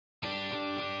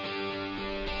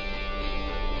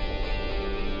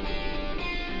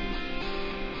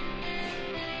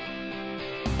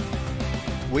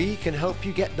We can help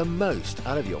you get the most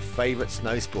out of your favourite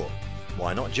snow sport.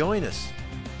 Why not join us?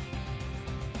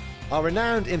 Our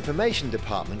renowned information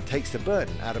department takes the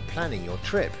burden out of planning your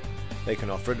trip. They can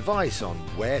offer advice on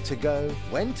where to go,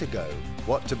 when to go,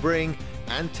 what to bring,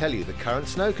 and tell you the current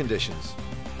snow conditions.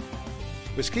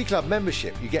 With Ski Club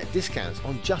membership, you get discounts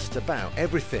on just about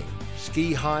everything: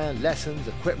 ski hire, lessons,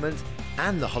 equipment,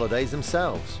 and the holidays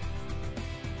themselves.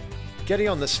 Getting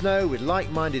on the snow with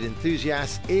like-minded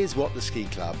enthusiasts is what the Ski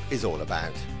Club is all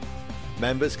about.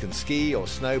 Members can ski or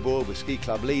snowboard with Ski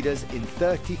Club leaders in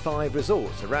 35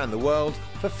 resorts around the world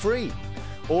for free.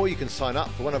 Or you can sign up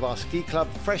for one of our Ski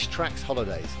Club Fresh Tracks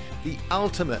holidays, the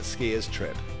ultimate skier's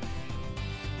trip.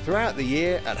 Throughout the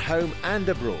year, at home and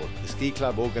abroad, the Ski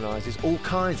Club organises all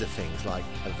kinds of things like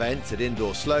events at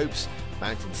indoor slopes,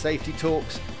 mountain safety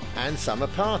talks, and summer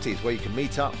parties where you can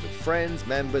meet up with friends,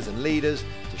 members and leaders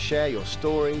to share your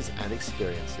stories and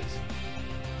experiences.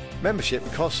 Membership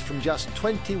costs from just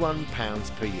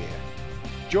 £21 per year.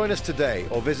 Join us today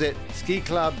or visit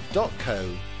skiclub.co.uk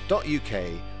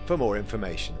for more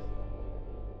information.